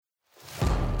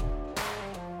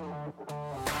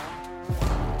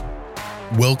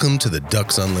Welcome to the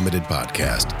Ducks Unlimited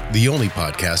podcast, the only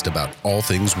podcast about all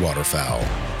things waterfowl.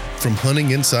 From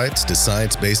hunting insights to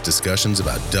science-based discussions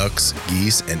about ducks,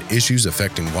 geese, and issues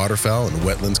affecting waterfowl and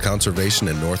wetlands conservation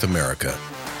in North America,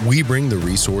 we bring the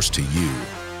resource to you.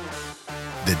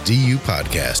 The DU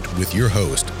Podcast with your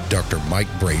host, Dr. Mike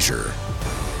Brazier.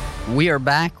 We are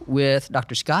back with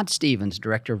Dr. Scott Stevens,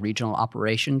 Director of Regional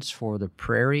Operations for the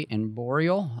Prairie and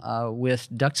Boreal with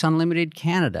Ducks Unlimited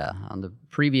Canada. On the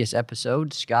previous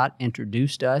episode, Scott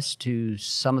introduced us to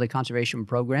some of the conservation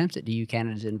programs that DU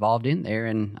Canada is involved in there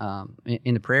in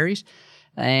the prairies.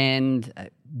 And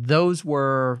those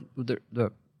were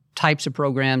the types of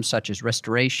programs such as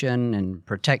restoration and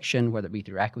protection, whether it be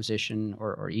through acquisition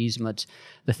or easements,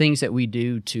 the things that we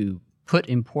do to put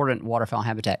important waterfowl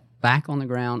habitat back on the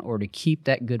ground or to keep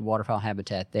that good waterfowl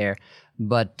habitat there.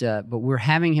 But we're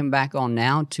having him back on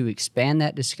now to expand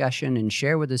that discussion and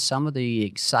share with us some of the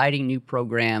exciting new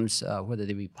programs, whether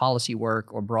they be policy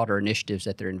work or broader initiatives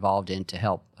that they're involved in to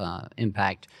help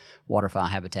impact waterfowl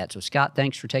habitat. So Scott,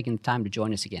 thanks for taking the time to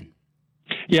join us again.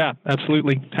 Yeah,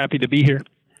 absolutely. Happy to be here.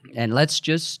 And let's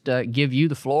just give you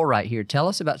the floor right here. Tell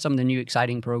us about some of the new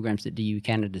exciting programs that DU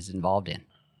Canada is involved in.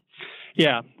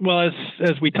 Yeah, well,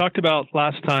 as we talked about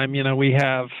last time, we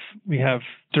have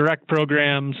direct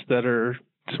programs that are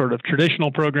sort of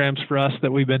traditional programs for us that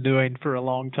we've been doing for a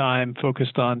long time,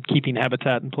 focused on keeping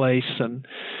habitat in place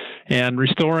and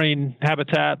restoring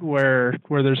habitat where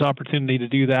there's opportunity to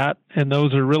do that. And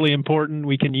those are really important.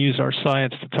 We can use our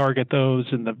science to target those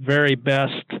in the very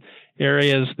best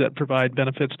areas that provide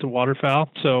benefits to waterfowl.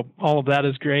 So all of that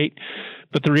is great.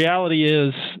 But the reality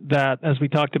is that, as we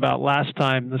talked about last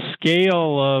time, the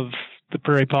scale of the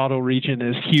Prairie Pothole region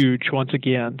is huge once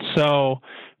again. So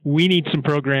we need some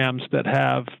programs that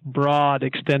have broad,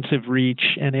 extensive reach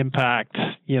and impact,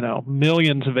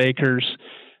 millions of acres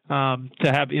to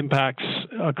have impacts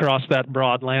across that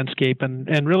broad landscape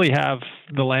and really have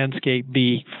the landscape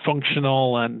be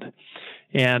functional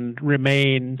and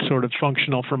remain sort of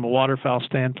functional from a waterfowl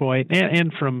standpoint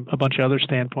and from a bunch of other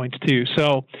standpoints too.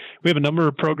 So we have a number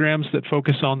of programs that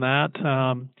focus on that.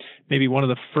 Maybe one of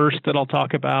the first that I'll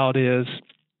talk about is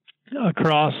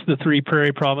across the three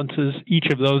prairie provinces. Each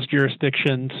of those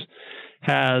jurisdictions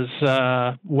has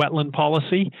wetland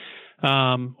policy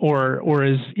or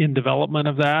is in development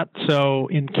of that. So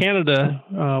in Canada,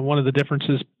 one of the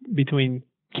differences between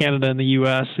Canada and the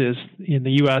U.S. is in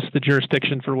the U.S., the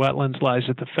jurisdiction for wetlands lies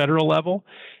at the federal level.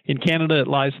 In Canada, it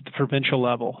lies at the provincial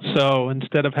level. So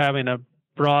instead of having a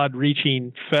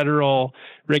broad-reaching federal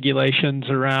regulations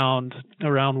around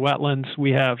wetlands,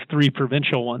 we have three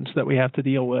provincial ones that we have to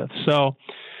deal with. So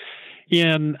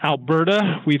in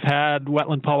Alberta, we've had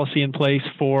wetland policy in place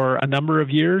for a number of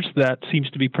years that seems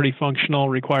to be pretty functional,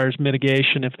 requires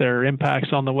mitigation if there are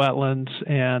impacts on the wetlands,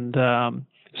 and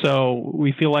so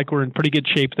we feel like we're in pretty good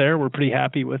shape there. We're pretty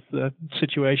happy with the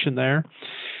situation there.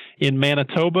 In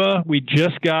Manitoba, we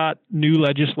just got new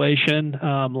legislation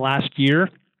last year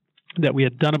that we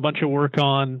had done a bunch of work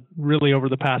on really over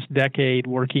the past decade,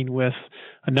 working with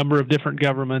a number of different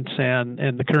governments,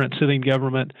 and the current sitting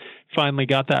government finally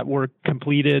got that work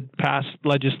completed, passed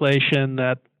legislation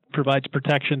that provides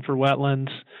protection for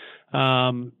wetlands.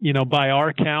 By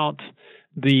our count,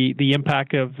 the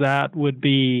impact of that would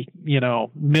be,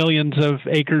 millions of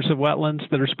acres of wetlands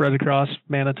that are spread across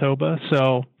Manitoba.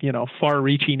 So,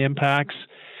 far-reaching impacts,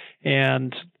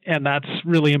 and that's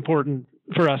really important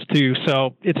for us too.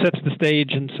 So it sets the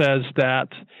stage and says that,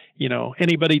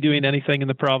 anybody doing anything in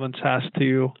the province has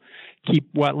to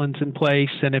keep wetlands in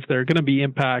place, and if there are going to be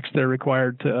impacts, they're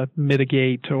required to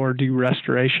mitigate or do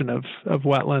restoration of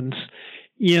wetlands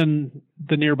in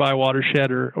the nearby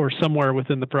watershed or somewhere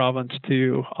within the province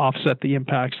to offset the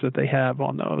impacts that they have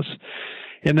on those.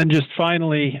 And then just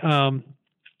finally,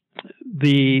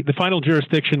 the final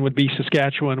jurisdiction would be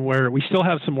Saskatchewan, where we still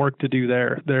have some work to do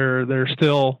there. There are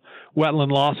still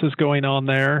wetland losses going on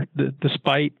there,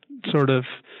 despite sort of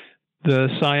the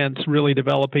science really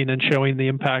developing and showing the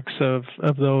impacts of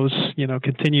those,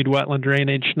 continued wetland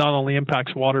drainage not only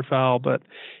impacts waterfowl, but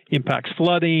impacts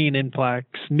flooding,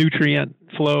 impacts nutrient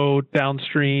flow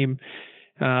downstream,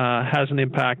 has an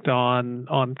impact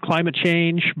on climate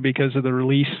change because of the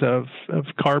release of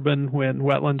carbon when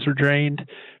wetlands are drained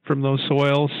from those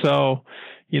soils. So,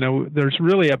 there's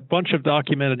really a bunch of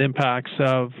documented impacts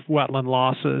of wetland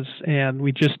losses, and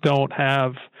we just don't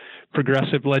have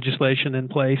progressive legislation in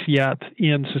place yet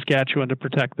in Saskatchewan to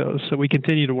protect those. So we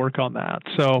continue to work on that.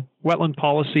 So wetland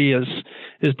policy is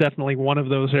definitely one of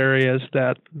those areas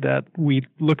that we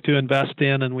look to invest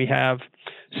in, and we have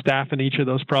staff in each of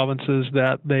those provinces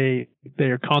that they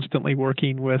are constantly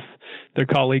working with their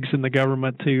colleagues in the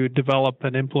government to develop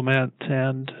and implement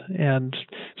and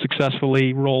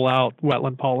successfully roll out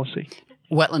wetland policy.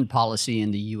 Wetland policy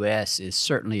in the U.S. is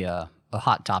certainly a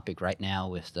hot topic right now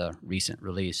with the recent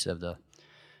release of the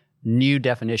new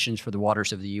definitions for the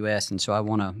waters of the U.S. And so I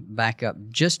want to back up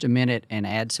just a minute and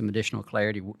add some additional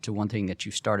clarity to one thing that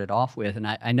you started off with. And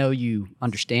I know you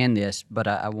understand this, but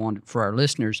I want, for our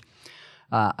listeners,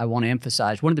 I want to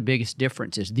emphasize one of the biggest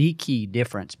differences, the key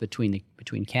difference between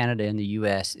Canada and the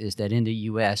U.S. is that in the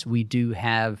U.S. we do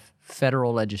have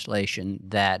federal legislation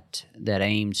that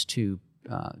aims to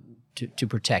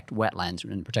protect wetlands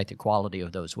and protect the quality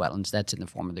of those wetlands. That's in the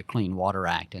form of the Clean Water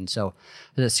Act. And so,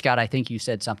 Scott, I think you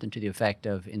said something to the effect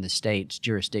of in the states,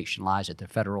 jurisdiction lies at the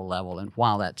federal level. And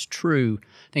while that's true,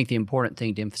 I think the important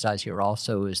thing to emphasize here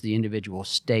also is the individual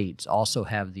states also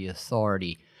have the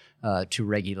authority to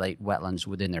regulate wetlands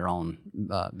within their own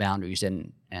boundaries.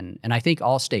 And I think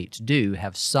all states do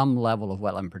have some level of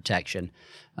wetland protection,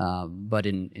 but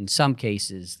in some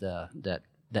cases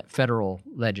that federal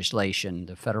legislation,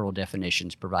 the federal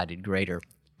definitions provided greater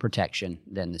protection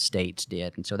than the states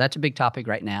did. And so that's a big topic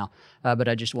right now. But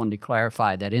I just wanted to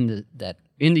clarify that in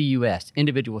the U.S.,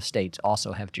 individual states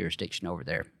also have jurisdiction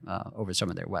over some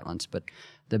of their wetlands. But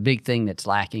the big thing that's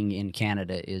lacking in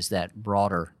Canada is that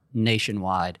broader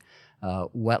nationwide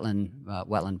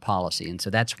wetland policy. And so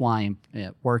that's why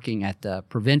working at the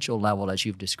provincial level, as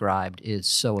you've described, is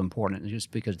so important,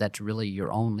 just because that's really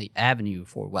your only avenue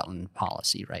for wetland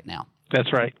policy right now.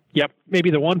 That's right. Yep.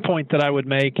 Maybe the one point that I would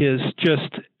make is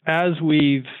just as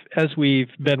we've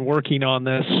been working on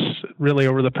this really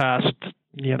over the past,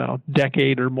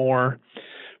 decade or more,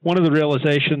 one of the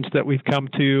realizations that we've come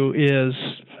to is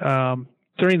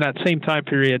during that same time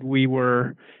period, we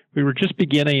were just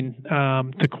beginning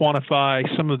to quantify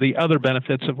some of the other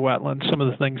benefits of wetlands, some of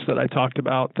the things that I talked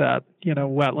about that,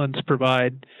 wetlands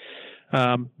provide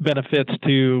benefits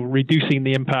to reducing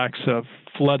the impacts of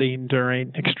flooding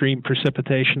during extreme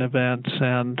precipitation events.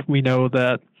 And we know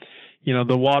that,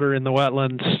 the water in the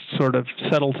wetlands sort of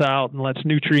settles out and lets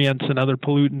nutrients and other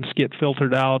pollutants get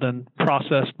filtered out and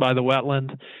processed by the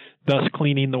wetland, thus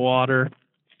cleaning the water.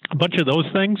 A bunch of those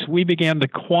things, we began to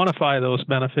quantify those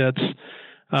benefits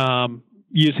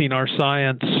using our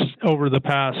science over the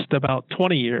past about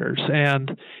 20 years.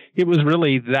 And it was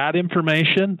really that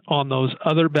information on those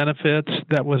other benefits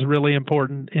that was really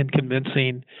important in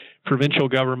convincing provincial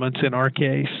governments, in our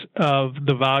case, of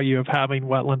the value of having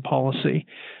wetland policy.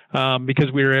 Because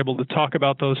we were able to talk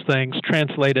about those things,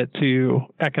 translate it to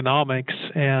economics,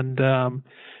 and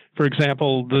for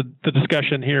example, the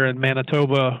discussion here in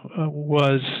Manitoba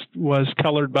was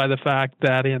colored by the fact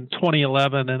that in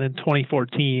 2011 and in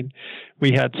 2014,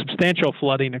 we had substantial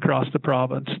flooding across the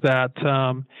province. That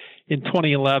in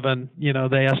 2011,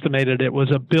 they estimated it was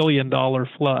 $1 billion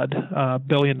flood, $1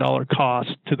 billion cost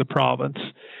to the province.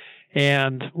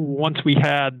 And once we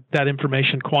had that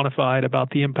information quantified about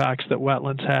the impacts that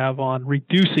wetlands have on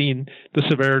reducing the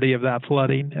severity of that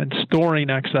flooding and storing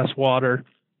excess water,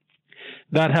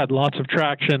 that had lots of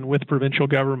traction with provincial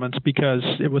governments because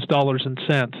it was dollars and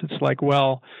cents. It's like,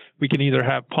 well, we can either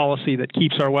have policy that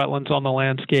keeps our wetlands on the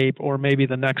landscape, or maybe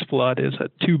the next flood is a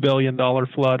 $2 billion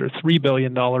flood or $3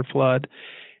 billion flood.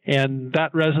 And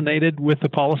that resonated with the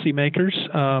policymakers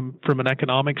from an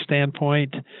economic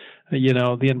standpoint.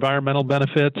 The environmental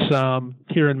benefits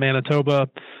here in Manitoba,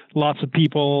 lots of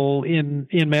people in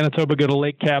Manitoba go to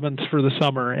lake cabins for the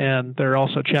summer, and there are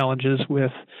also challenges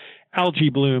with algae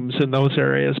blooms in those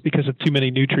areas because of too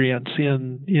many nutrients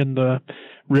in the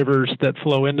rivers that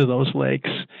flow into those lakes.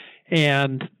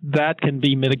 And that can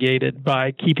be mitigated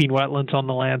by keeping wetlands on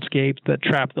the landscape that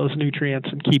trap those nutrients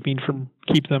and keep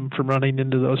them from running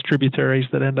into those tributaries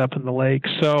that end up in the lake.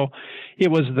 So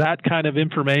it was that kind of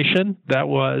information that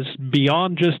was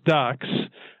beyond just ducks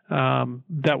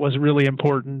that was really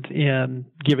important in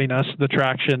giving us the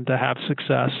traction to have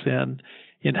success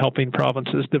in helping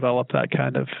provinces develop that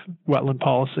kind of wetland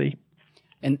policy.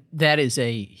 And that is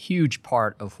a huge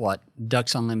part of what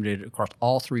Ducks Unlimited across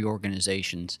all three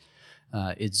organizations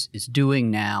is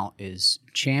doing now, is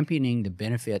championing the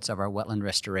benefits of our wetland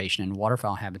restoration and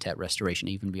waterfowl habitat restoration,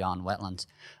 even beyond wetlands.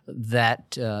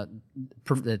 The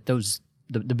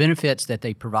benefits that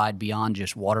they provide beyond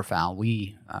just waterfowl,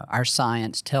 our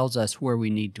science tells us where we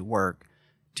need to work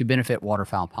to benefit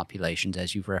waterfowl populations,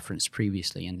 as you've referenced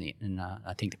previously in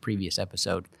I think the previous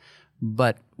episode.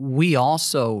 But we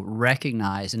also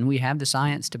recognize, and we have the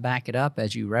science to back it up,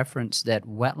 as you referenced, that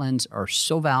wetlands are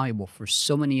so valuable for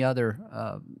so many other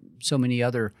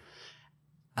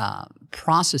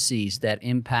processes that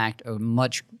impact a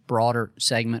much broader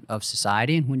segment of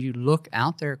society. And when you look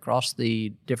out there across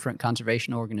the different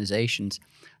conservation organizations,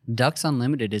 Ducks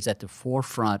Unlimited is at the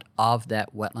forefront of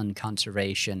that wetland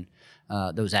conservation,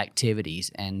 those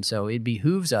activities. And so it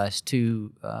behooves us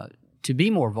to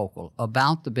be more vocal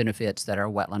about the benefits that our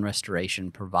wetland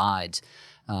restoration provides,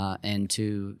 and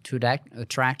to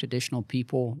attract additional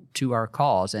people to our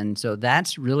cause. And so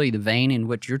that's really the vein in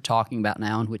which you're talking about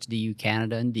now, in which DU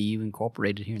Canada and DU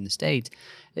Incorporated here in the States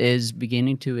is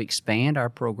beginning to expand our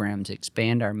programs,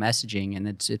 expand our messaging, and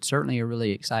it's certainly a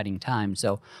really exciting time.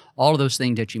 So all of those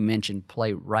things that you mentioned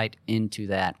play right into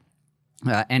that.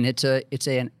 And it's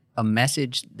a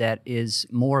message that is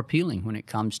more appealing when it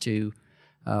comes to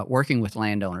working with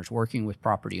landowners, working with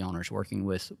property owners, working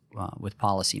with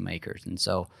policymakers. And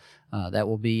so that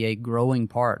will be a growing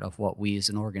part of what we as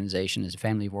an organization, as a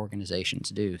family of organizations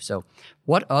do. So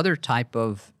what other type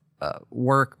of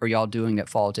work are y'all doing that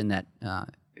falls in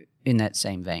that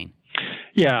same vein?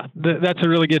 Yeah, that's a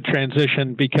really good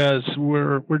transition, because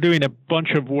we're doing a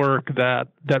bunch of work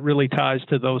that really ties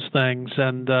to those things.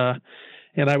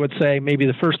 And I would say maybe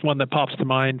the first one that pops to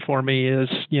mind for me is,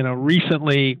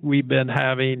 recently we've been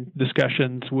having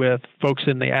discussions with folks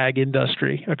in the ag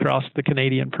industry across the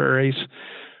Canadian prairies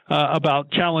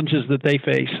about challenges that they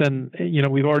face. And,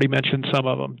 we've already mentioned some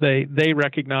of them. They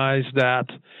recognize that,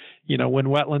 when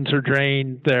wetlands are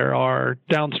drained, there are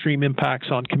downstream impacts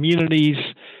on communities,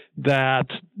 that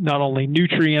not only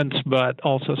nutrients, but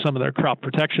also some of their crop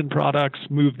protection products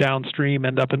move downstream,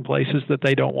 end up in places that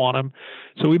they don't want them.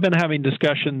 So we've been having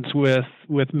discussions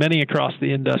with many across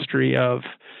the industry of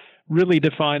really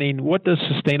defining what does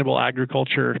sustainable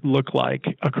agriculture look like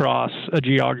across a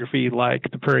geography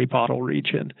like the Prairie Pottle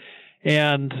region.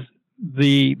 And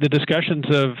the discussions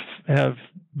have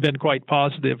been quite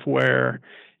positive, where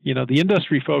the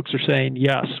industry folks are saying,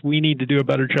 yes, we need to do a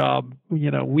better job.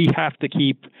 We have to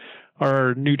keep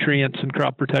our nutrients and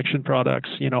crop protection products,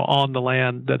 on the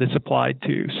land that it's applied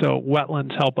to. So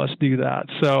wetlands help us do that.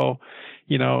 So,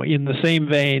 in the same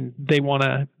vein, they want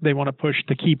to push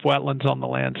to keep wetlands on the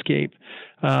landscape,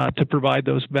 to provide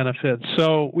those benefits.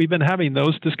 So we've been having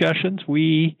those discussions.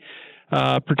 We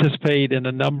participate in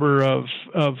a number of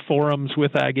forums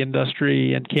with ag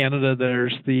industry in Canada.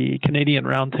 There's the Canadian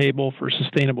Roundtable for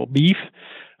Sustainable Beef.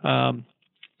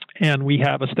 And we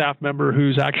have a staff member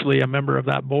who's actually a member of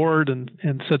that board and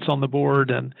sits on the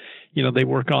board. And, they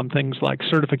work on things like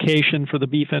certification for the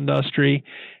beef industry.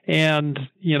 And,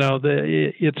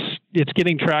 it's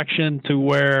getting traction to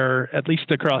where, at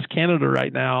least across Canada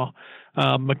right now,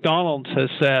 McDonald's has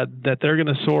said that they're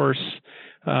going to source,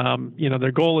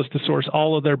 their goal is to source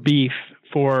all of their beef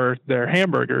for their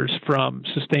hamburgers from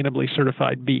sustainably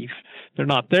certified beef. They're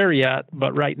not there yet,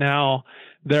 but right now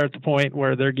they're at the point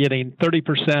where they're getting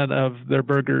 30% of their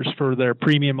burgers for their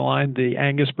premium line, the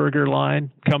Angus burger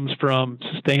line, comes from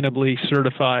sustainably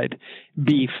certified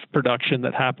beef production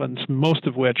that happens, most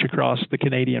of which across the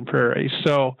Canadian prairies.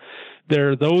 So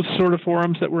there are those sort of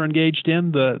forums that we're engaged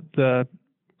in. The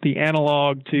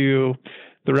analog to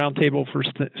the Roundtable for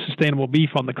Sustainable Beef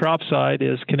on the crop side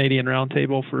is Canadian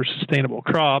Roundtable for Sustainable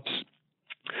Crops.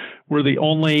 We're the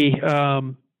only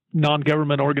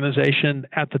non-government organization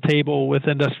at the table with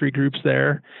industry groups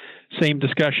there. Same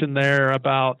discussion there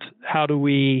about how do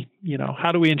we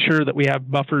ensure that we have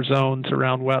buffer zones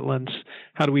around wetlands?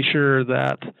 How do we ensure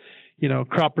that,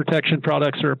 crop protection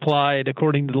products are applied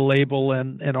according to the label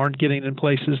and aren't getting in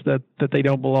places that they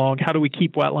don't belong? How do we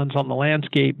keep wetlands on the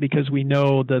landscape? Because we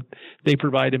know that they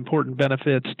provide important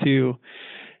benefits to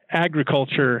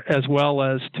agriculture as well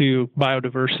as to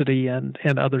biodiversity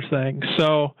and other things.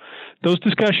 So those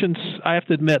discussions, I have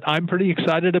to admit, I'm pretty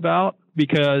excited about,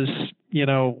 because,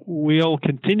 we'll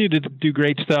continue to do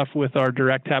great stuff with our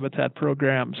direct habitat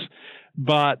programs,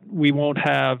 but we won't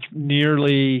have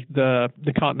nearly the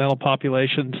continental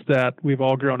populations that we've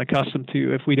all grown accustomed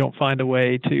to if we don't find a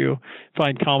way to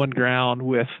find common ground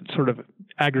with sort of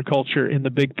agriculture in the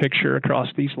big picture across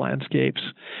these landscapes.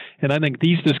 And I think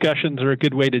these discussions are a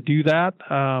good way to do that.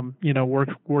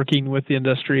 Working with the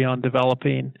industry on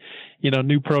developing,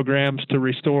 new programs to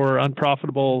restore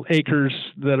unprofitable acres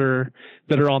that are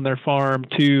on their farm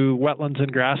to wetlands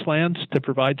and grasslands to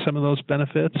provide some of those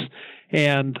benefits.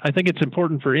 And I think it's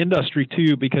important for industry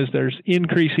too, because there's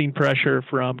increasing pressure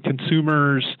from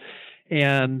consumers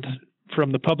and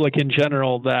from the public in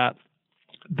general that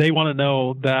they want to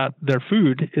know that their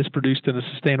food is produced in a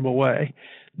sustainable way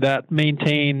that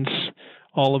maintains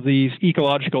all of these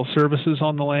ecological services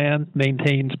on the land,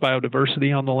 maintains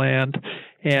biodiversity on the land,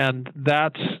 and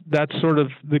that's sort of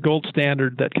the gold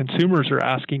standard that consumers are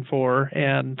asking for.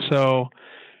 And so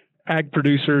ag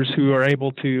producers who are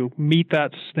able to meet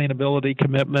that sustainability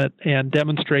commitment and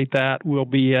demonstrate that will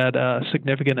be at a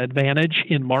significant advantage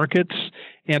in markets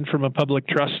and from a public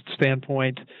trust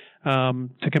standpoint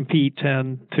to compete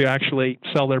and to actually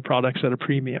sell their products at a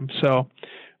premium. So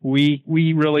we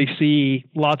really see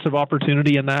lots of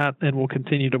opportunity in that, and we'll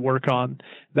continue to work on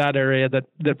that area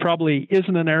that probably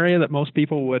isn't an area that most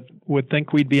people would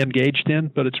think we'd be engaged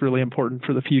in, but it's really important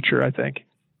for the future, I think.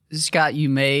 Scott, you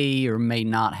may or may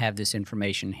not have this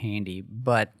information handy,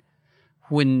 but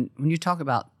when you talk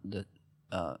about the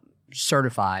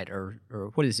certified or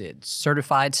what is it?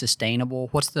 Certified sustainable.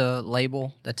 What's the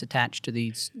label that's attached to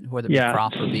these, whether it be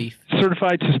crop or beef?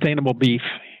 Certified sustainable beef.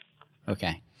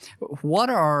 Okay. What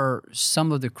are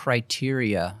some of the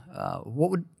criteria?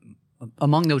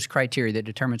 Among those criteria that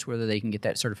determines whether they can get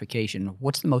that certification,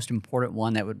 what's the most important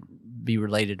one that would be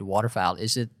related to waterfowl?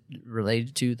 Is it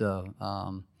related to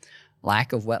the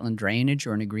lack of wetland drainage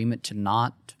or an agreement to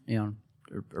not,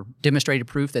 or demonstrated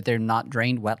proof that they're not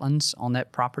drained wetlands on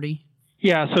that property?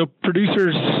 Yeah, so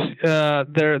producers,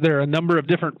 there are a number of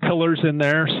different pillars in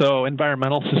there. So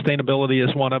environmental sustainability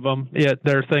is one of them.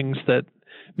 There are things that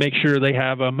make sure they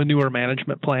have a manure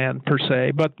management plan per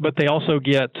se, but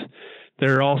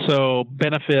there are also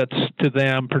benefits to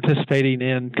them participating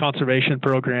in conservation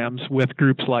programs with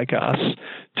groups like us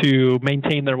to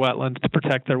maintain their wetlands, to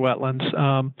protect their wetlands.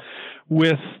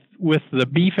 With the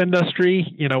beef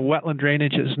industry, wetland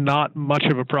drainage is not much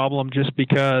of a problem just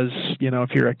because, if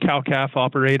you're a cow-calf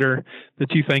operator, the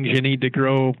two things you need to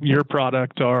grow your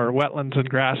product are wetlands and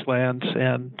grasslands,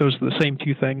 and those are the same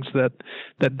two things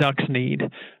that ducks need.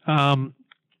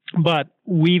 But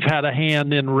we've had a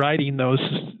hand in writing those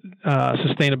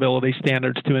sustainability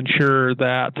standards to ensure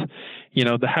that,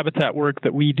 the habitat work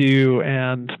that we do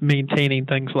and maintaining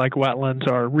things like wetlands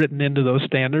are written into those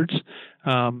standards.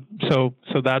 So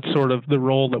that's sort of the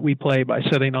role that we play by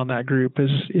sitting on that group is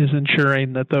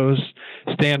ensuring that those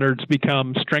standards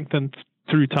become strengthened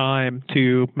through time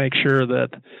to make sure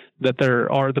that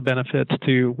there are the benefits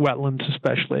to wetlands,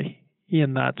 especially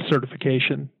in that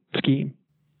certification scheme.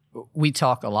 We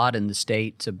talk a lot in the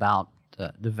States about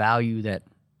the value that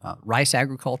rice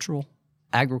agriculture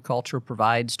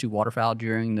provides to waterfowl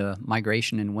during the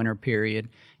migration and winter period.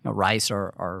 Rice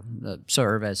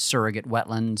serve as surrogate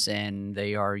wetlands, and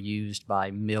they are used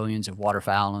by millions of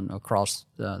waterfowl across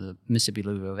the Mississippi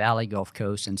Louisville Valley, Gulf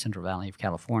Coast, and Central Valley of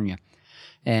California.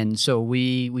 And so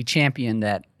we champion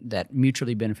that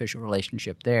mutually beneficial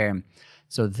relationship there.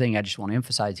 So the thing I just want to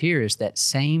emphasize here is that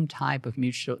same type of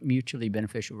mutually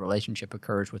beneficial relationship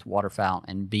occurs with waterfowl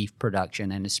and beef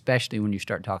production, and especially when you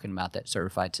start talking about that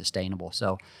certified sustainable.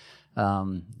 So,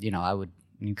 I would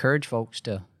encourage folks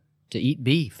to eat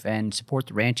beef and support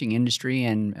the ranching industry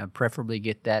and preferably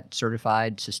get that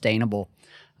certified sustainable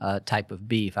type of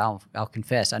beef. I'll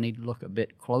confess I need to look a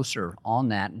bit closer on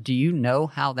that. Do you know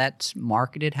how that's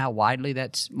marketed, how widely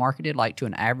that's marketed, like to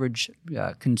an average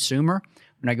consumer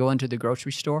when I go into the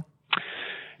grocery store?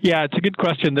 Yeah, it's a good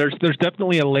question. There's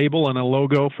definitely a label and a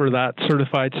logo for that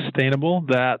certified sustainable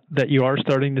that you are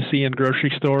starting to see in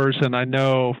grocery stores. And I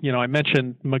know, I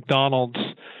mentioned McDonald's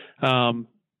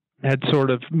had sort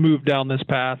of moved down this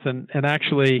path. And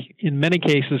actually, in many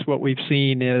cases, what we've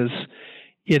seen is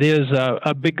it is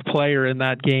a big player in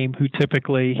that game who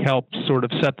typically helps sort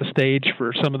of set the stage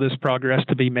for some of this progress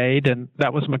to be made. And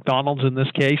that was McDonald's in this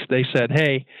case. They said,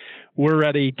 hey, we're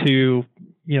ready to,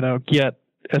 get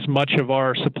as much of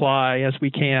our supply as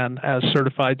we can as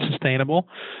certified sustainable.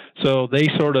 So they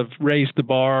sort of raised the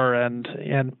bar and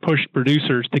pushed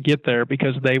producers to get there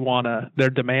because they're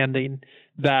demanding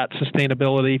that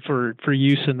sustainability for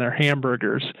use in their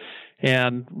hamburgers.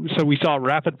 And so we saw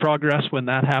rapid progress when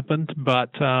that happened, but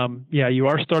you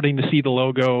are starting to see the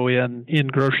logo in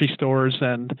grocery stores.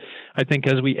 And I think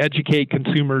as we educate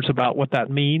consumers about what that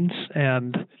means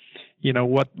and,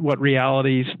 what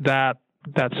realities that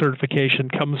certification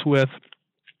comes with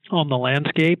on the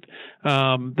landscape,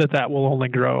 that will only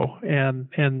grow. And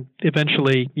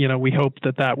eventually, we hope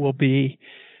that will be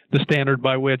the standard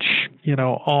by which,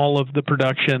 all of the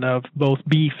production of both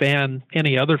beef and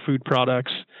any other food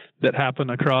products that happen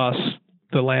across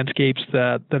the landscapes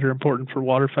that are important for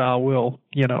waterfowl will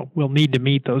need to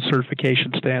meet those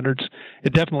certification standards.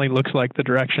 It definitely looks like the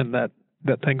direction that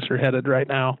things are headed right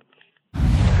now.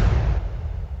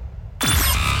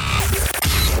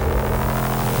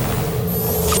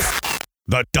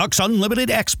 The Ducks Unlimited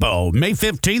Expo, May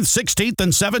 15th, 16th,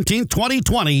 and 17th,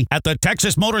 2020 at the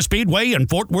Texas Motor Speedway in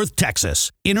Fort Worth,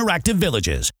 Texas. Interactive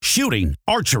villages, shooting,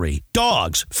 archery,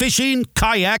 dogs, fishing,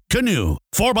 kayak, canoe,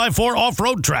 4x4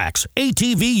 off-road tracks,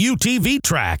 ATV, UTV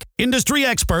track, industry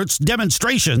experts,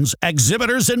 demonstrations,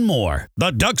 exhibitors, and more.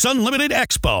 The Ducks Unlimited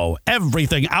Expo,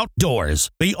 everything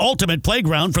outdoors. The ultimate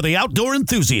playground for the outdoor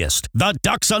enthusiast. The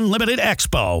Ducks Unlimited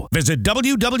Expo. Visit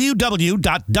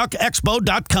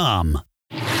www.duckexpo.com.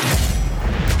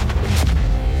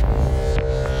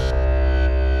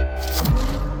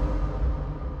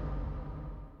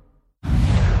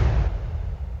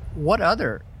 What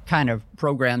other kind of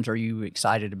programs are you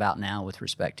excited about now with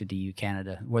respect to DU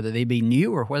Canada, whether they be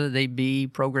new or whether they be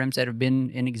programs that have been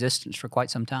in existence for quite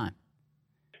some time?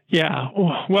 Yeah,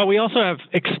 well, we also have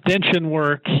extension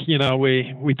work.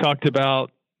 We talked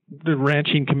about the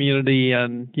ranching community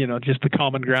and, just the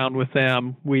common ground with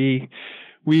them. We've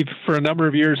for a number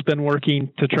of years been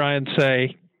working to try and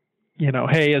say,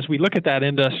 hey, as we look at that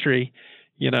industry,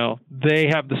 they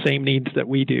have the same needs that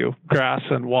we do, grass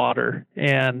and water.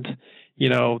 And,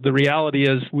 the reality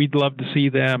is we'd love to see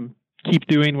them keep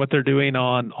doing what they're doing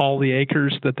on all the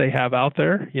acres that they have out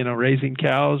there, raising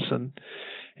cows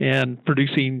and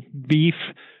producing beef,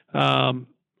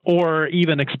 or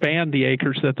even expand the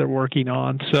acres that they're working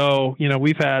on. So,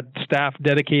 we've had staff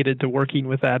dedicated to working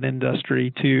with that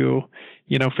industry to,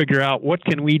 figure out what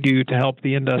can we do to help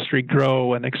the industry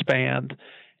grow and expand.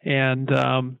 And,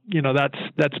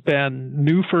 that's been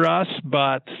new for us,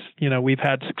 but, we've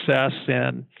had success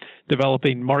in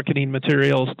developing marketing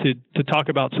materials to talk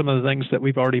about some of the things that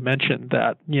we've already mentioned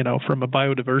that, from a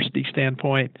biodiversity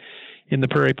standpoint in the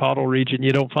prairie pottle region,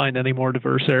 you don't find any more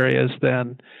diverse areas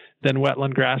than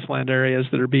wetland grassland areas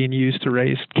that are being used to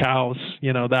raise cows.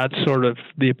 That's sort of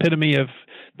the epitome of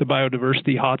the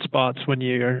biodiversity hotspots when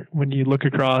you look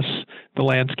across the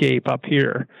landscape up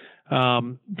here.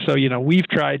 So, we've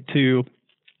tried to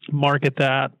market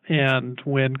that. And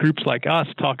when groups like us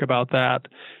talk about that,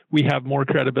 we have more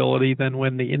credibility than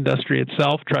when the industry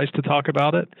itself tries to talk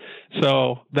about it.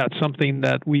 So that's something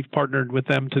that we've partnered with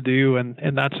them to do.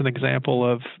 And that's an example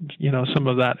of, some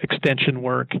of that extension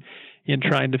work in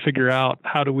trying to figure out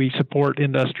how do we support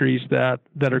industries that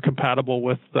are compatible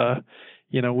with the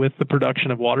production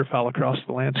of waterfowl across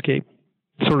the landscape,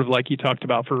 sort of like you talked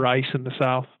about for rice in the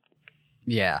South.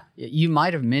 Yeah, you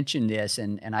might have mentioned this,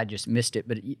 and I just missed it,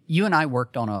 but you and I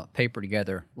worked on a paper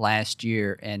together last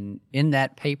year, and in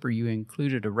that paper you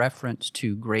included a reference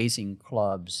to grazing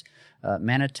clubs,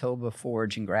 Manitoba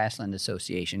Forage and Grassland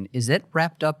Association. Is that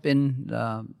wrapped up in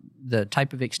the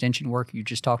type of extension work you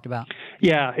just talked about?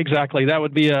 Yeah, exactly. That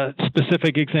would be a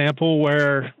specific example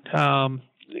where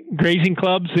grazing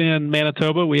clubs in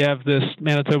Manitoba, we have this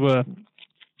Manitoba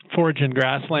Forage and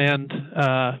Grassland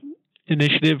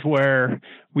initiative where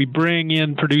we bring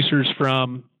in producers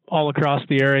from all across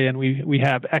the area, and we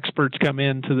have experts come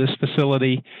into this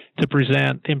facility to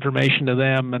present information to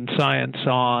them and science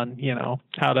on,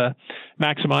 how to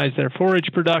maximize their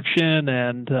forage production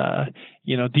and,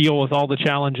 deal with all the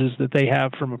challenges that they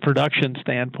have from a production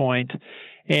standpoint.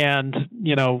 And,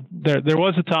 there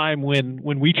was a time when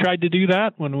we tried to do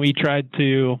that, when we tried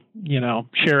to,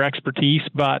 share expertise,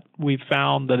 but we've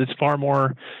found that it's far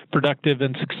more productive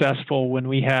and successful when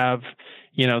we have,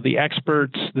 the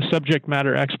experts, the subject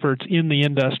matter experts in the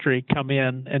industry come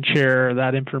in and share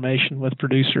that information with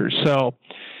producers. So,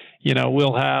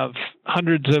 we'll have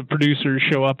hundreds of producers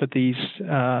show up at these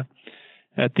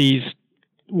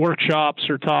workshops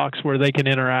or talks where they can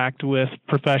interact with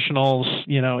professionals,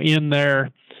 in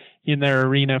their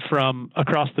arena from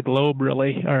across the globe,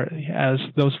 really, or as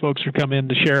those folks are come in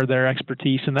to share their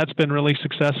expertise. And that's been really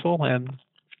successful. And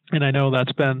I know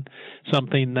that's been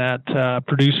something that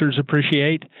producers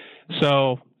appreciate.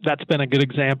 So that's been a good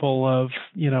example of,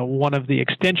 one of the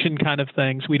extension kind of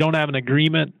things. We don't have an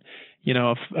agreement,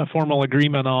 a formal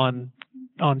agreement on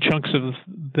chunks of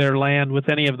their land with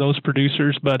any of those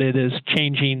producers, but it is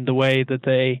changing the way that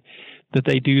they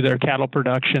do their cattle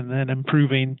production and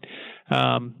improving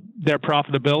their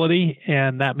profitability,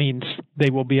 and that means they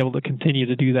will be able to continue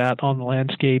to do that on the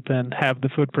landscape and have the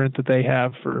footprint that they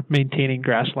have for maintaining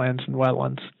grasslands and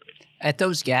wetlands. At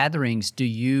those gatherings, do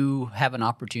you have an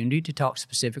opportunity to talk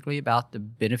specifically about the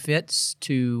benefits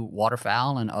to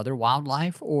waterfowl and other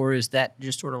wildlife, or is that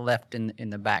just sort of left in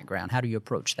the background? How do you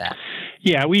approach that?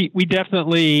 Yeah, we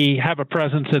definitely have a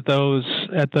presence at those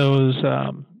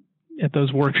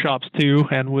workshops too,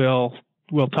 and we'll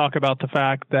talk about the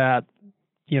fact that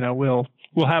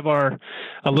we'll have a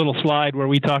little slide where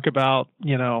we talk about,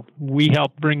 we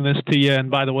help bring this to you. And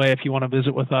by the way, if you want to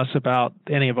visit with us about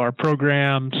any of our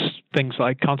programs, things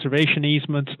like conservation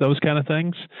easements, those kind of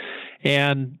things.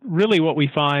 And really what we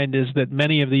find is that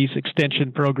many of these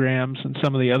extension programs and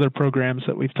some of the other programs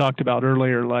that we've talked about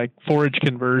earlier, like forage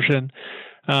conversion,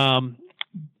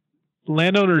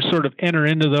 landowners sort of enter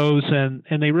into those and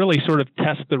they really sort of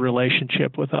test the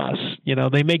relationship with us.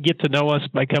 They may get to know us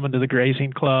by coming to the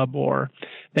grazing club, or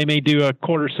they may do a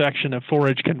quarter section of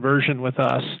forage conversion with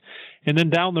us. And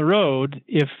then down the road,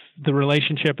 if the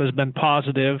relationship has been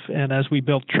positive and as we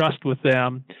build trust with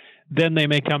them, then they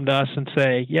may come to us and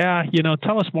say, yeah,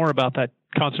 tell us more about that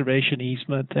conservation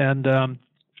easement. And,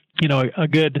 a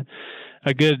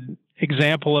good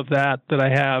example of that I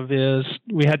have is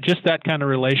we had just that kind of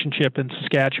relationship in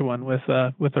Saskatchewan with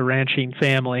a ranching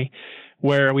family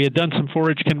where we had done some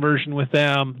forage conversion with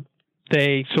them.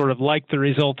 They sort of liked the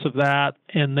results of that.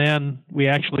 And then we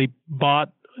actually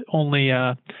bought only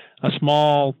a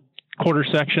small quarter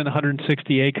section,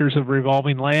 160 acres of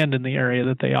revolving land in the area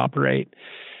that they operate.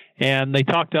 And they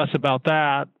talked to us about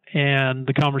that, and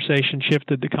the conversation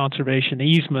shifted to conservation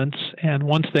easements. And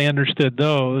once they understood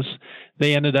those,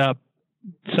 they ended up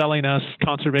selling us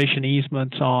conservation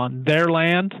easements on their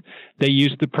land. They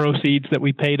used the proceeds that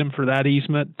we paid them for that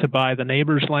easement to buy the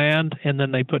neighbor's land, and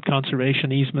then they put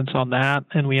conservation easements on that,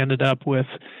 and we ended up with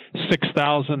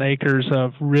 6,000 acres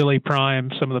of really prime,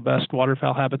 some of the best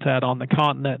waterfowl habitat on the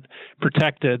continent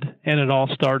protected, and it all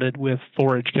started with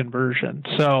forage conversion.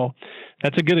 So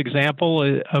that's a good example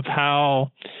of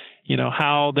how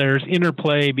there's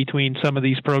interplay between some of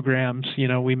these programs.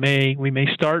 We may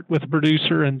start with a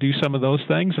producer and do some of those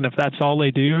things, and if that's all they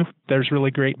do, there's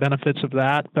really great benefits of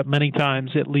that. But many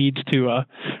times it leads to a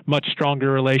much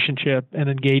stronger relationship and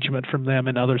engagement from them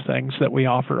in other things that we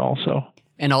offer also.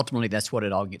 And ultimately, that's what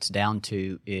it all gets down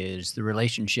to, is the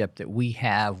relationship that we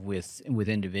have with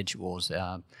individuals,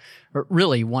 or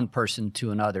really one person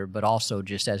to another, but also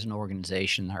just as an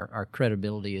organization, our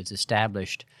credibility is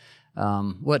established.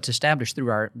 It's established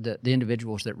through the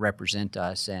individuals that represent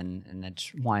us, and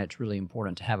that's why it's really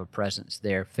important to have a presence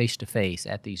there, face to face,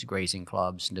 at these grazing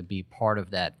clubs, and to be part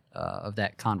of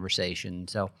that conversation.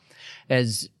 So,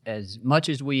 as much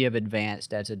as we have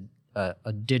advanced as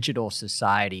a digital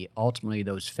society, ultimately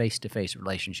those face to face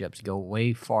relationships go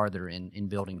way farther in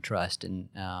building trust and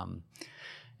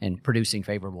producing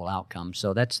favorable outcomes.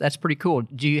 So that's pretty cool.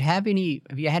 Have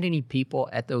you had any people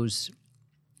at those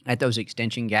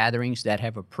extension gatherings that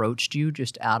have approached you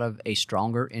just out of a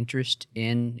stronger interest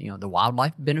in the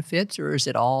wildlife benefits, or is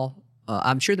it all?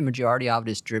 I'm sure the majority of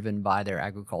it is driven by their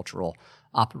agricultural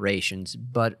operations,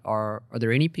 but are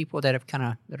there any people that are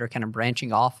kind of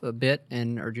branching off a bit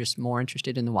and are just more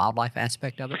interested in the wildlife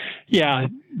aspect of it? Yeah,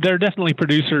 there are definitely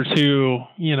producers who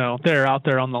they're out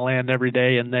there on the land every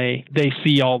day, and they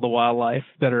see all the wildlife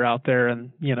that are out there,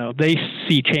 and they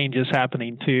see changes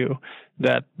happening too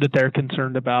that they're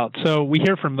concerned about. So we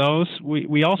hear from those.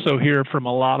 We also hear from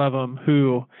a lot of them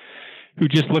who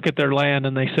just look at their land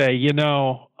and they say,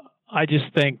 I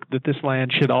just think that this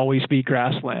land should always be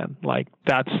grassland. Like,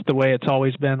 that's the way it's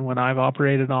always been when I've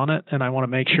operated on it, and I want to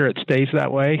make sure it stays that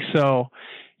way. So,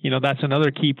 that's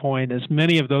another key point, is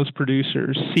many of those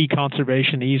producers see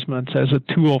conservation easements as a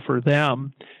tool for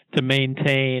them to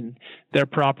maintain their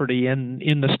property in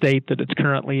the state that it's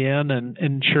currently in and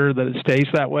ensure that it stays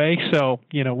that way. So,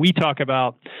 we talk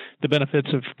about the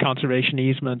benefits of conservation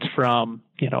easements from,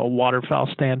 a waterfowl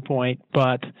standpoint,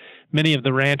 but many of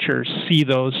the ranchers see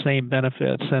those same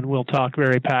benefits, and we'll talk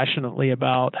very passionately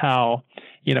about how,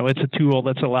 it's a tool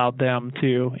that's allowed them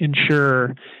to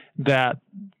ensure that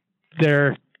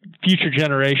their future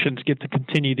generations get to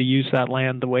continue to use that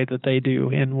land the way that they do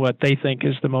in what they think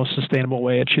is the most sustainable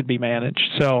way it should be managed.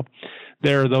 So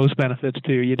there are those benefits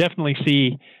too. You definitely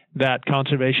see that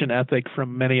conservation ethic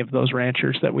from many of those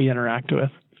ranchers that we interact with.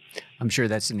 I'm sure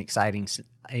that's an exciting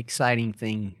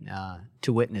thing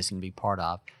to witness and be part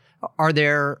of. Are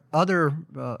there other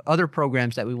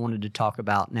programs that we wanted to talk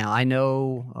about? Now, I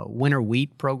know winter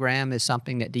wheat program is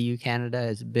something that DU Canada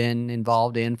has been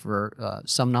involved in for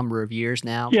some number of years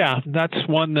now. Yeah, that's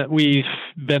one that we've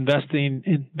been investing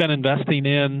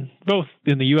in, both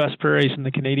in the U.S. prairies and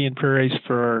the Canadian prairies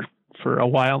for a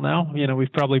while now.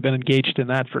 We've probably been engaged in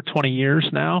that for 20 years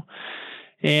now.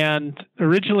 And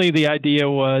originally the idea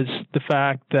was the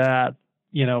fact that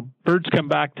birds come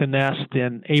back to nest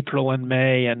in April and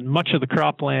May, and much of the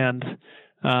cropland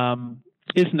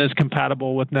isn't as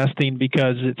compatible with nesting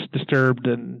because it's disturbed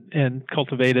and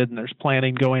cultivated, and there's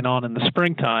planting going on in the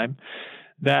springtime.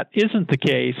 That isn't the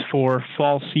case for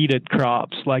fall seeded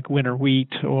crops like winter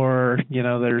wheat, or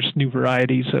there's new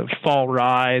varieties of fall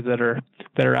rye that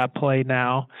are at play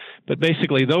now. But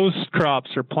basically, those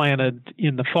crops are planted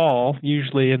in the fall,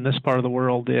 usually in this part of the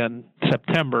world in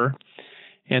September,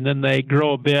 and then they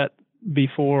grow a bit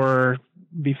before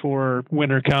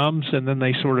winter comes, and then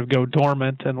they sort of go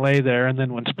dormant and lay there. And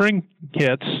then when spring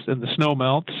hits and the snow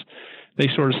melts, they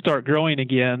sort of start growing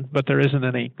again, but there isn't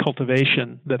any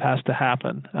cultivation that has to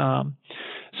happen.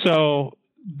 So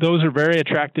those are very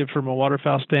attractive from a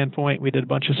waterfowl standpoint. We did a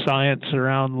bunch of science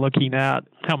around looking at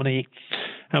how many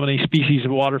species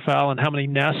of waterfowl and how many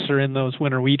nests are in those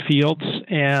winter wheat fields,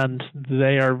 and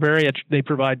they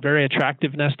provide very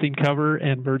attractive nesting cover,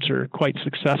 and birds are quite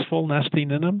successful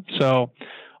nesting in them. So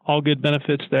all good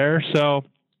benefits there. So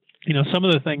some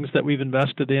of the things that we've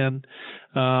invested in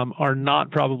are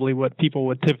not probably what people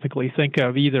would typically think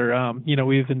of either.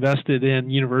 We've invested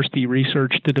in university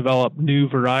research to develop new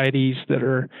varieties that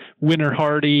are winter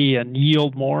hardy and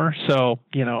yield more. So,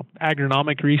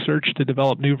 agronomic research to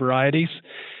develop new varieties.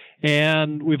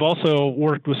 And we've also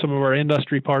worked with some of our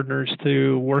industry partners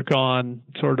to work on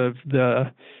sort of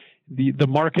the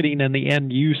marketing and the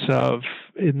end use of,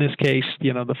 in this case,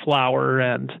 the flower,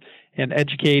 and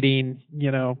educating,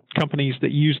 companies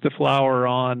that use the flour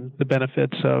on the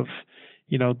benefits of,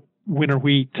 winter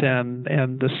wheat and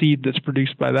the seed that's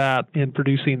produced by that in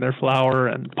producing their flour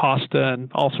and pasta and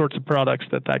all sorts of products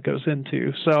that goes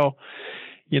into. So,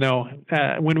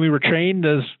 when we were trained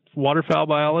as waterfowl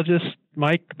biologists,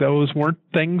 Mike, those weren't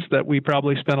things that we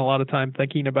probably spent a lot of time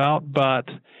thinking about, but,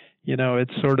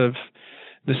 it's sort of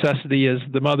necessity is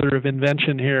the mother of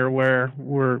invention here, where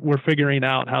we're figuring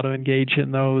out how to engage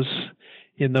in those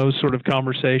sort of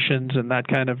conversations and that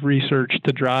kind of research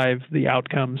to drive the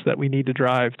outcomes that we need to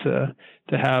drive to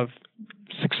have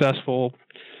successful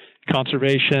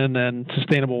conservation and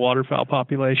sustainable waterfowl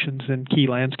populations in key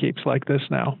landscapes like this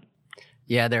now.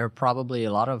 Yeah, there are probably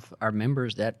a lot of our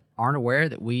members that aren't aware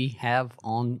that we have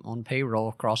on payroll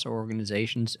across our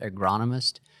organizations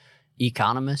agronomists,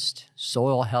 economist,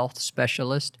 soil health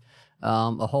specialist,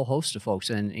 a whole host of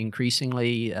folks, and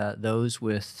increasingly those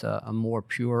with a more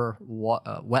pure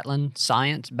wetland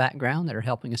science background that are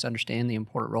helping us understand the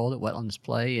important role that wetlands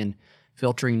play in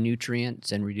filtering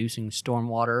nutrients and reducing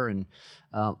stormwater and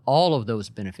all of those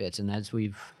benefits. And as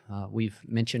we've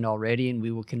mentioned already, and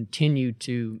we will continue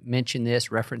to mention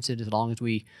this, reference it as long as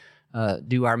we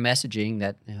do our messaging,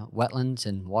 that wetlands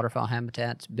and waterfowl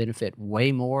habitats benefit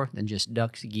way more than just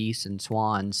ducks, geese, and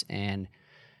swans. And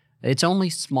it's only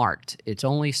smart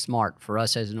for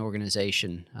us as an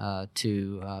organization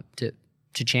to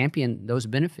champion those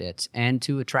benefits and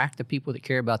to attract the people that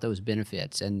care about those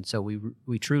benefits. And so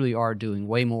we truly are doing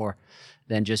way more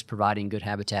than just providing good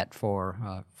habitat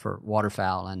for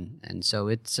waterfowl. And so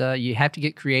it's you have to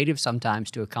get creative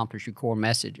sometimes to accomplish your core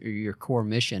message or your core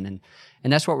mission.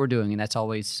 And that's what we're doing. And that's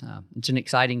always it's an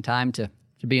exciting time to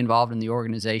be involved in the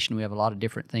organization. We have a lot of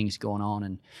different things going on,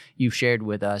 and you've shared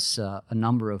with us a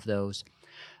number of those.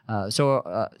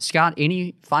 So Scott,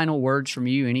 any final words from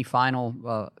you? Any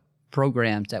final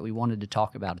programs that we wanted to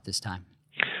talk about at this time?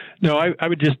 No, I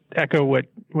would just echo what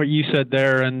you said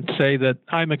there and say that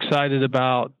I'm excited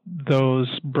about those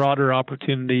broader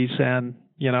opportunities. And,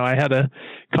 I had a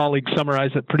colleague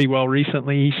summarize it pretty well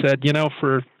recently. He said,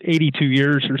 for 82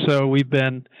 years or so, we've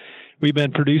been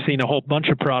producing a whole bunch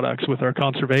of products with our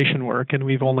conservation work, and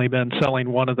we've only been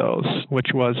selling one of those, which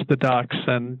was the ducks.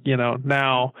 And,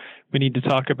 now we need to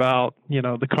talk about,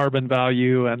 the carbon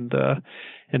value and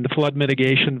the flood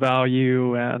mitigation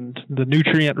value and the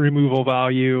nutrient removal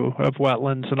value of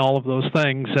wetlands and all of those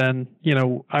things. And,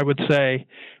 I would say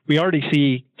we already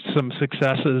see some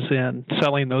successes in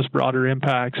selling those broader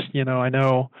impacts. I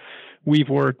know we've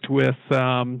worked with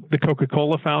the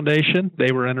Coca-Cola Foundation.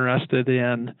 They were interested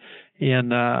in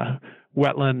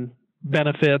wetland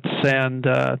benefits, and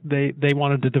they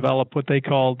wanted to develop what they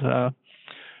called,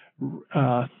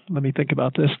 let me think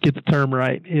about this, get the term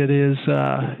right. It is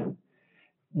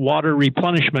water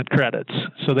replenishment credits.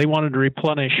 So they wanted to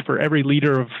replenish for every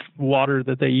liter of water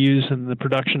that they use in the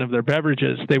production of their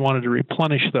beverages. They wanted to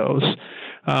replenish those.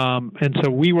 And so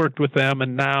we worked with them,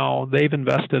 and now they've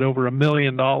invested over $1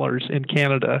 million in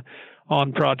Canada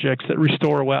on projects that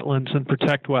restore wetlands and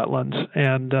protect wetlands.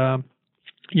 And,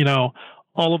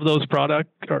 all of those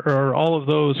all of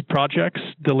those projects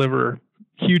deliver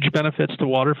huge benefits to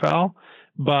waterfowl.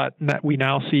 But we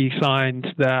now see signs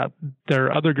that there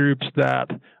are other groups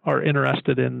that are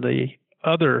interested in the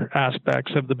other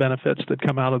aspects of the benefits that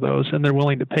come out of those, and they're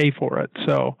willing to pay for it.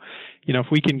 So, if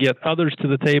we can get others to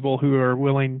the table who are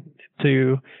willing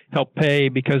to help pay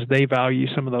because they value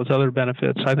some of those other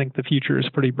benefits, I think the future is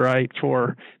pretty bright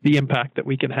for the impact that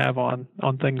we can have on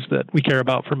things that we care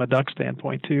about from a duck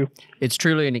standpoint too. It's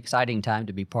truly an exciting time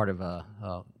to be part of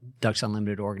a Ducks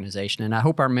Unlimited organization, and I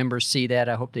hope our members see that.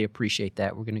 I hope they appreciate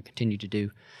that. We're going to continue to do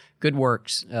good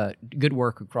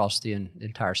work across the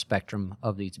entire spectrum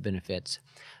of these benefits.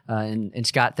 And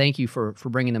Scott, thank you for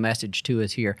bringing the message to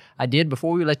us here.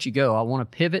 Before we let you go, I want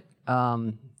to pivot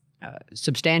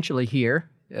substantially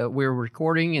here. We're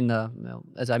recording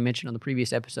as I mentioned on the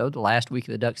previous episode, the last week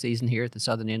of the duck season here at the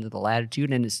southern end of the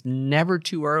latitude, and it's never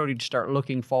too early to start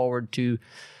looking forward to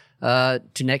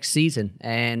next season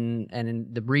and in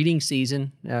the breeding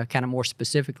season, kind of more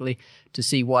specifically, to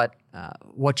see what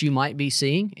you might be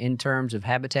seeing in terms of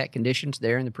habitat conditions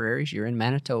there in the prairies. You're in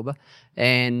Manitoba,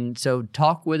 and so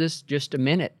talk with us just a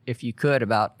minute, if you could,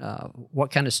 about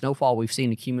what kind of snowfall we've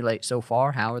seen accumulate so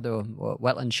far. How are the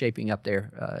wetlands shaping up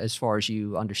there as far as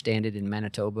you understand it in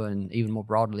Manitoba, and even more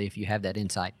broadly, if you have that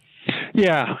insight?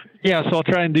 Yeah. So I'll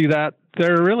try and do that.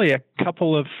 There are really a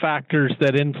couple of factors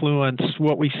that influence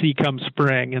what we see come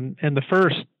spring. And the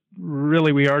first,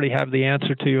 really, we already have the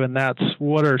answer to, and that's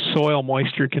what are soil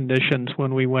moisture conditions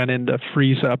when we went into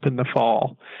freeze up in the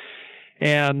fall.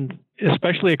 And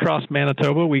especially across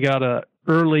Manitoba, we got a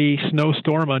early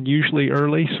snowstorm, unusually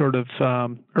early, sort of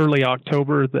early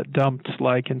October, that dumped,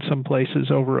 like in some places,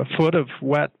 over a foot of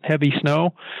wet, heavy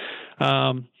snow.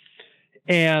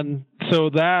 And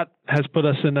so that has put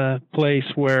us in a place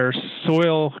where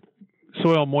soil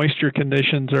moisture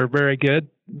conditions are very good.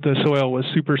 The soil was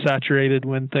super saturated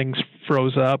when things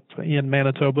froze up in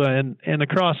Manitoba and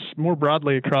more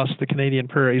broadly across the Canadian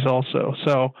prairies also.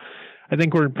 So I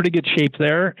think we're in pretty good shape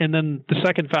there. And then the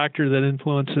second factor that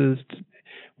influences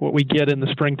what we get in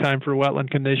the springtime for wetland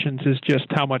conditions is just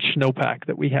how much snowpack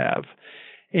that we have.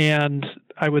 And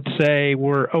I would say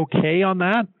we're okay on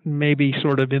that, maybe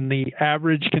sort of in the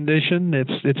average condition.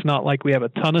 It's not like we have a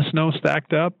ton of snow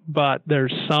stacked up, but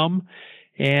there's some.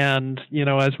 And,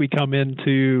 as we come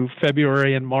into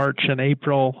February and March and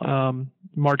April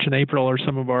are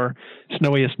some of our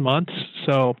snowiest months.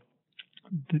 So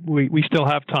we still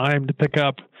have time to pick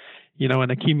up,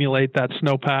 and accumulate that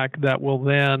snowpack that will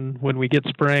then, when we get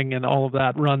spring and all of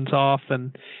that runs off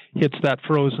and hits that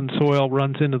frozen soil,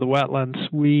 runs into the wetlands,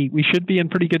 we should be in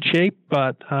pretty good shape.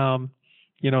 But, time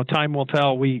will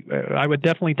tell. I would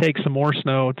definitely take some more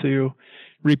snow to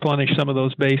replenish some of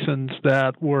those basins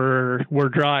that were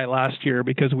dry last year,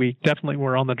 because we definitely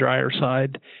were on the drier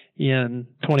side in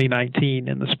 2019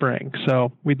 in the spring.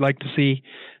 So we'd like to see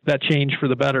that change for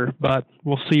the better, but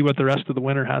we'll see what the rest of the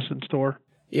winter has in store.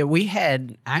 Yeah, we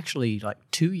had actually like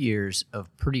 2 years of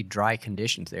pretty dry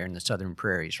conditions there in the southern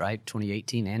prairies, right?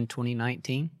 2018 and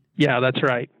 2019. Yeah, that's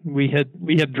right. We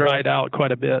had dried out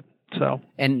quite a bit. So,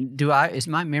 and is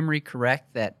my memory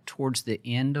correct that towards the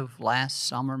end of last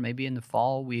summer, maybe in the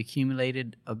fall, we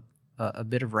accumulated a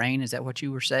bit of rain? Is that what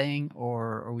you were saying,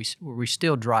 or were we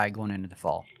still dry going into the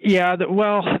fall? Yeah, that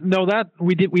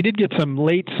we did get some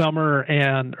late summer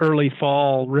and early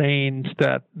fall rains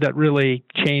that really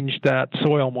changed that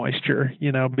soil moisture.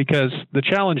 Because the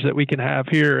challenge that we can have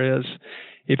here is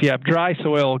if you have dry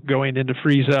soil going into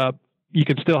freeze up, you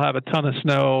can still have a ton of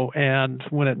snow, and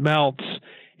when it melts,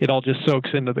 it all just soaks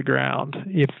into the ground.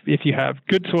 If you have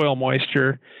good soil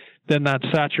moisture, then that's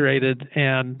saturated,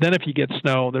 and then if you get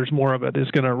snow, there's more of it is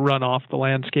going to run off the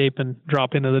landscape and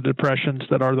drop into the depressions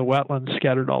that are the wetlands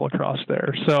scattered all across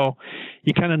there. So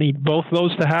you kind of need both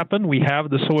those to happen. We have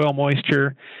the soil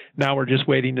moisture. Now we're just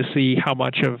waiting to see how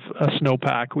much of a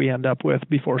snowpack we end up with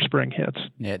before spring hits.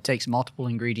 Yeah, it takes multiple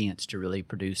ingredients to really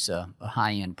produce a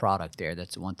high-end product there.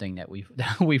 That's the one thing that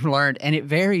we've learned, and it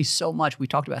varies so much. We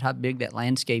talked about how big that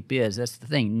landscape is. That's the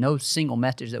thing. No single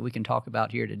method that we can talk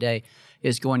about here today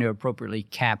is going to appropriately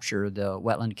capture the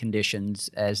wetland conditions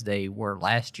as they were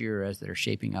last year, as they're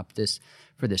shaping up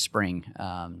for this spring,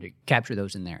 to capture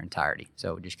those in their entirety.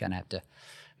 So we just kind of have to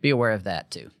be aware of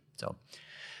that too. So,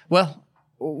 well,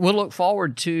 we'll look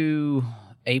forward to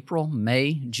April,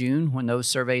 May, June, when those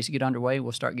surveys get underway.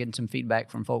 We'll start getting some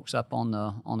feedback from folks up on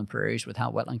the prairies with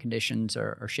how wetland conditions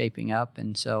are shaping up,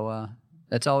 and so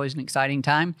that's always an exciting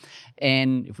time.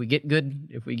 And if we get good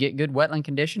wetland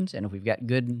conditions, and if we've got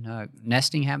good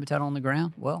nesting habitat on the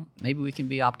ground, well, maybe we can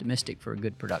be optimistic for a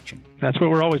good production. That's what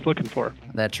we're always looking for.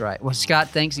 That's right. Well, Scott,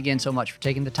 thanks again so much for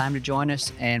taking the time to join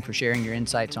us and for sharing your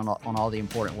insights on all the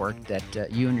important work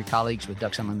that you and your colleagues with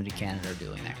Ducks Unlimited Canada are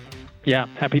doing there. Yeah,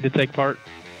 happy to take part.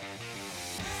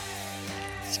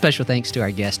 Special thanks to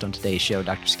our guest on today's show,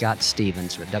 Dr. Scott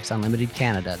Stevens with Ducks Unlimited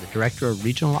Canada, the Director of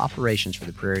Regional Operations for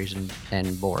the Prairies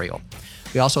and Boreal.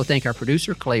 We also thank our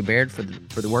producer, Clay Baird, for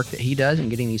the work that he does in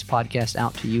getting these podcasts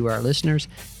out to you, our listeners.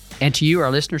 And to you, our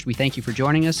listeners, we thank you for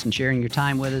joining us and sharing your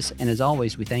time with us. And as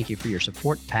always, we thank you for your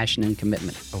support, passion, and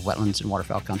commitment of wetlands and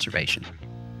waterfowl conservation.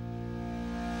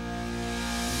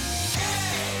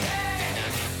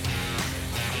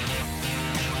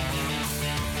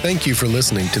 Thank you for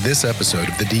listening to this episode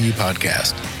of the DU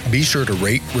Podcast. Be sure to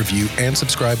rate, review, and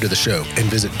subscribe to the show and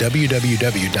visit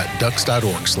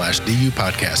www.ducks.org/DU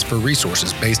Podcast for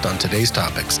resources based on today's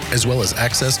topics, as well as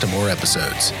access to more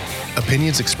episodes.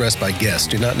 Opinions expressed by guests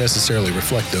do not necessarily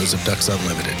reflect those of Ducks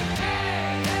Unlimited.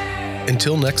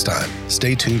 Until next time,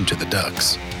 stay tuned to the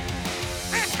Ducks.